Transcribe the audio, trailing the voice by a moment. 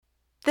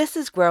This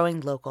is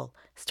Growing Local,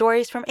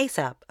 stories from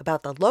ASAP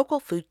about the local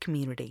food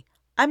community.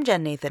 I'm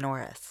Jen Nathan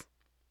Orris.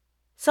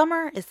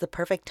 Summer is the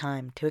perfect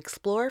time to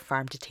explore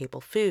farm-to-table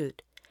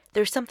food.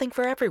 There's something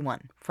for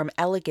everyone, from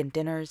elegant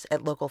dinners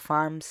at local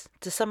farms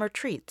to summer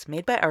treats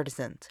made by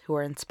artisans who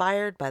are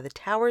inspired by the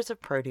towers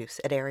of produce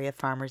at area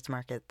farmers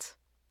markets.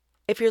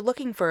 If you're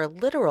looking for a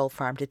literal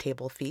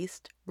farm-to-table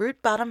feast,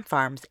 Root Bottom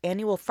Farm's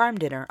annual farm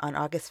dinner on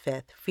August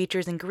 5th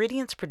features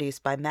ingredients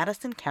produced by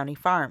Madison County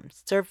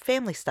Farms, served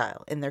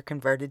family-style in their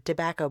converted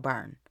tobacco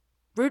barn.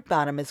 Root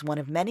Bottom is one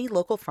of many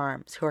local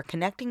farms who are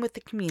connecting with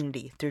the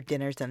community through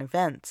dinners and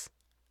events.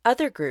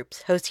 Other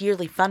groups host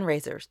yearly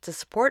fundraisers to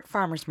support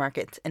farmers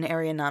markets and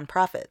area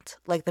nonprofits,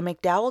 like the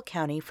McDowell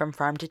County From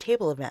Farm to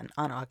Table event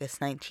on August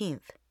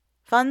 19th.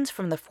 Funds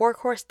from the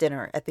four-course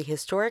dinner at the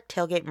historic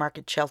Tailgate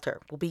Market Shelter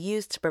will be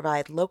used to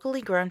provide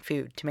locally grown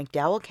food to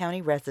McDowell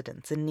County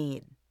residents in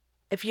need.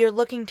 If you're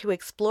looking to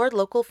explore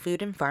local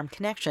food and farm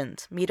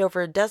connections, meet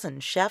over a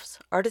dozen chefs,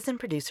 artisan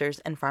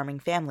producers, and farming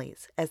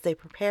families as they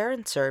prepare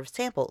and serve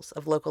samples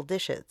of local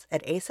dishes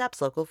at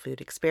ASAP's Local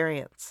Food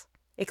Experience.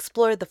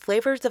 Explore the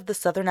flavors of the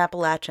Southern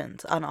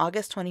Appalachians on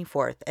August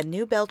 24th at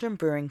New Belgium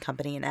Brewing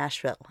Company in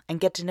Asheville and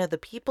get to know the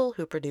people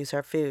who produce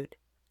our food.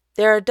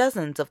 There are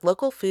dozens of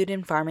local food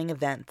and farming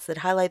events that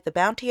highlight the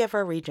bounty of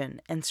our region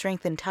and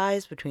strengthen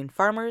ties between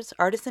farmers,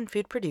 artisan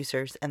food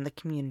producers, and the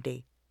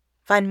community.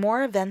 Find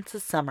more events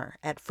this summer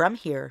at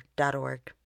FromHere.org.